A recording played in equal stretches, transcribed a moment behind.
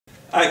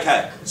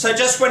Okay, so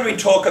just when we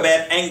talk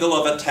about angle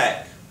of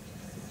attack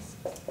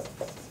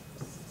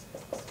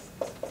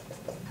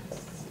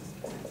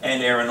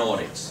and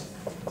aeronautics.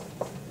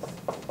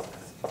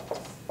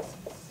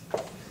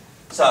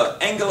 So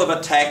angle of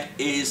attack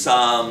is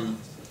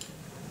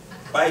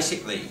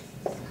basically,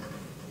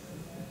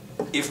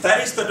 if that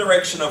is the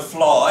direction of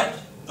flight,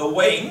 the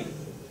wing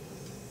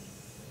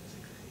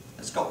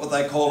has got what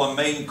they call a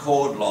mean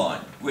chord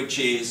line, which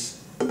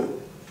is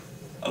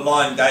a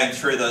line going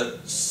through the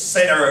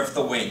centre of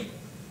the wing.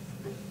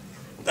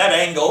 That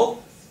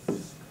angle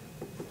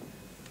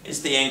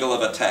is the angle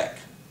of attack.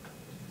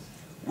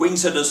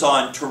 Wings are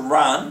designed to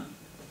run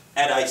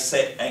at a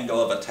set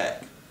angle of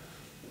attack.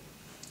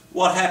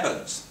 What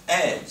happens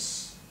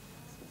as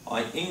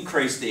I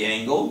increase the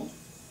angle,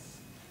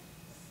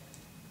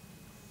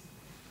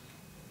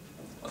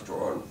 I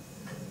draw a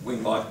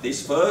wing like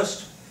this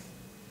first.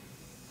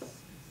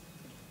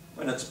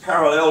 When it's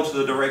parallel to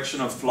the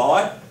direction of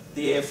flight,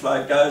 the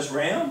airflow goes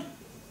round.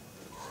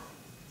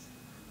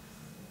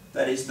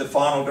 That is the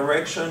final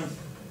direction.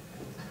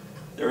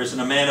 There is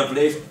an amount of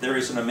lift, there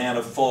is an amount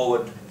of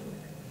forward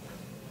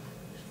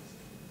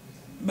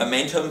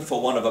momentum,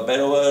 for want of a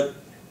better word,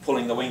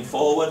 pulling the wing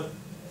forward.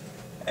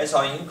 As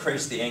I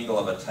increase the angle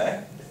of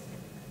attack,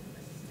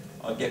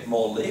 I get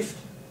more lift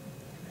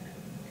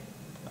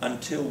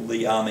until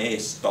the air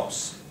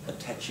stops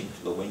attaching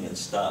to the wing and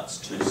starts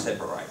to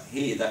separate.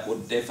 Here that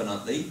would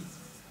definitely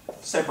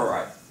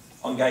separate.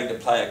 I'm going to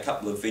play a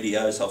couple of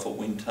videos off a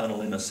wind tunnel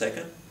in a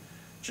second,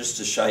 just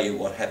to show you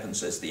what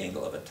happens as the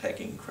angle of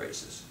attack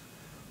increases.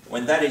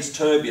 When that is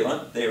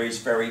turbulent, there is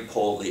very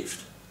poor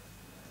lift.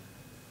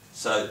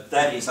 So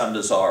that is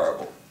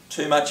undesirable.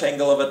 Too much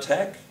angle of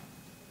attack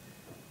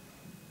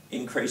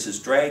increases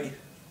drag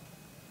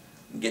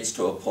and gets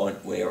to a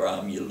point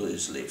where you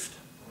lose lift.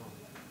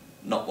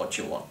 Not what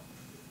you want.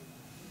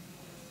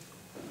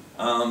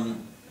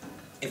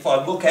 If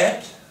I look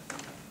at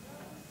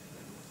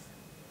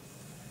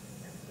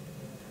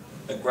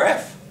a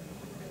graph,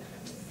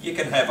 you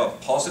can have a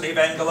positive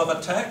angle of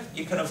attack.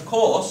 You can, of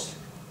course,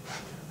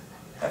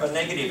 have a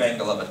negative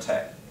angle of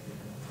attack.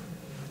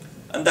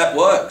 And that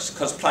works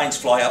because planes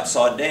fly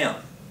upside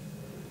down.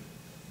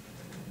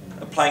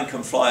 A plane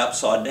can fly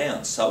upside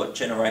down, so it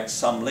generates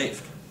some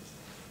lift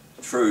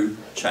through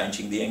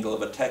changing the angle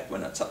of attack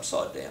when it's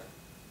upside down.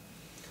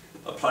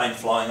 A plane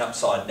flying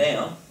upside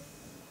down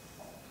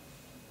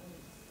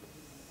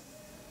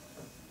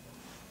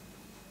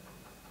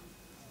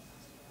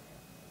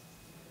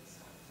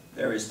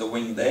there is the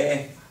wing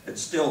there. It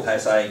still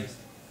has a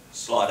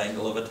slight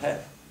angle of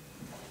attack.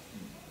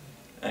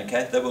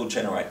 Okay, that will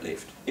generate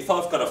lift. If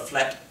I've got a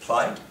flat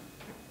plate,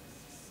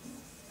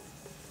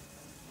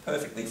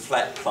 perfectly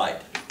flat plate,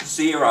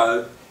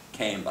 zero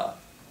camber.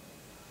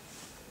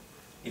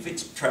 If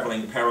it's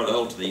travelling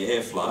parallel to the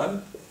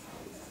airflow,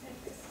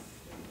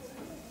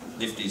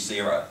 lift is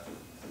zero.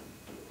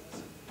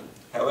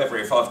 However,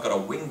 if I've got a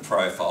wing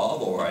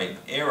profile or an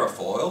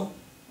aerofoil,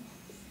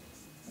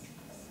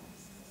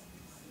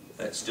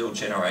 that still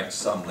generates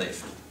some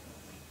lift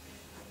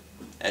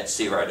at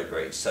 0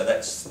 degrees. So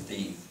that's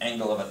the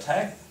angle of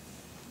attack,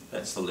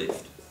 that's the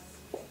lift.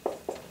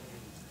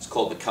 It's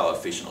called the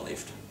coefficient of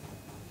lift.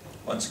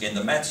 Once again,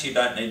 the maths you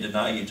don't need to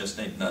know, you just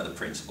need to know the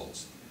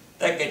principles.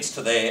 That gets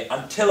to there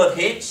until it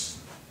hits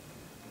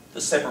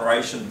the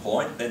separation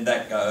point, then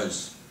that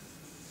goes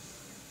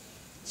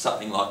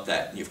something like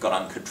that, and you've got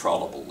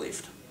uncontrollable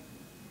lift.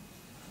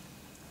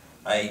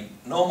 A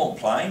normal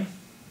plane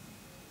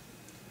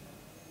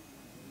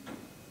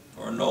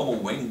or a normal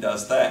wing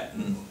does that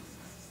and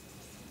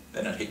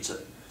then it hits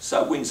it.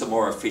 So wings are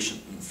more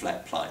efficient than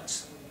flat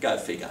planes. Go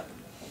figure.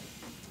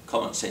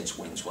 Common sense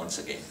wins once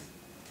again.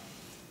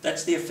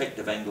 That's the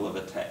effective angle of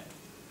attack.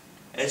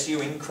 As you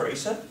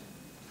increase it,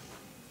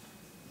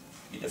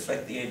 you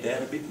deflect the air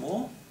down a bit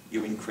more,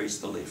 you increase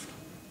the lift.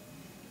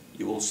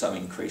 You also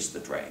increase the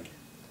drag.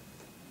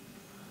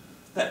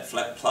 That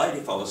flat plate,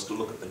 if I was to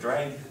look at the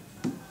drag,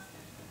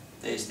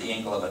 there's the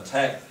angle of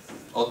attack,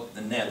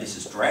 and now this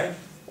is drag.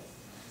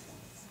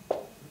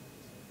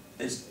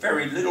 There's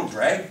very little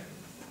drag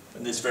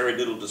and there's very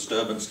little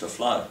disturbance to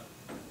flow.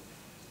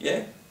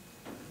 Yeah?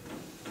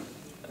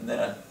 And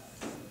then it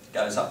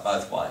goes up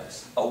both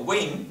ways. A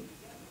wing,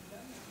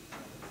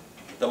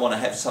 they want to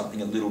have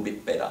something a little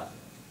bit better.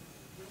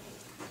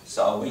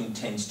 So a wing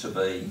tends to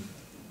be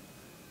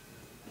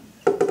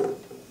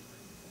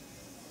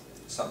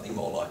something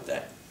more like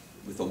that,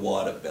 with a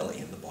wider belly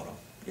in the bottom.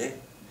 Yeah?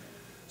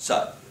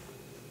 So,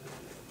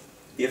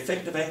 the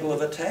effective angle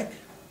of attack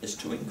is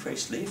to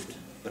increase lift,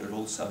 but it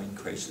also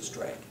increases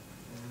drag.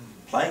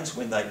 Planes,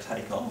 when they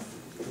take off,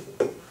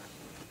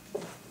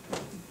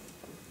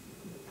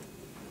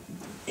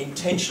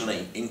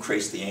 intentionally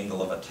increase the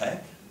angle of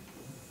attack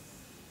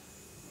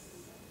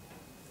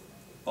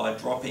by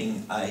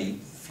dropping a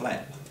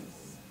flap.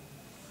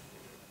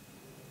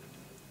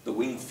 The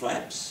wing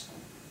flaps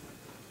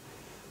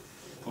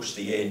push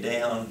the air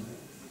down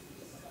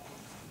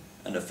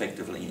and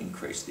effectively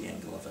increase the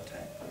angle of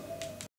attack.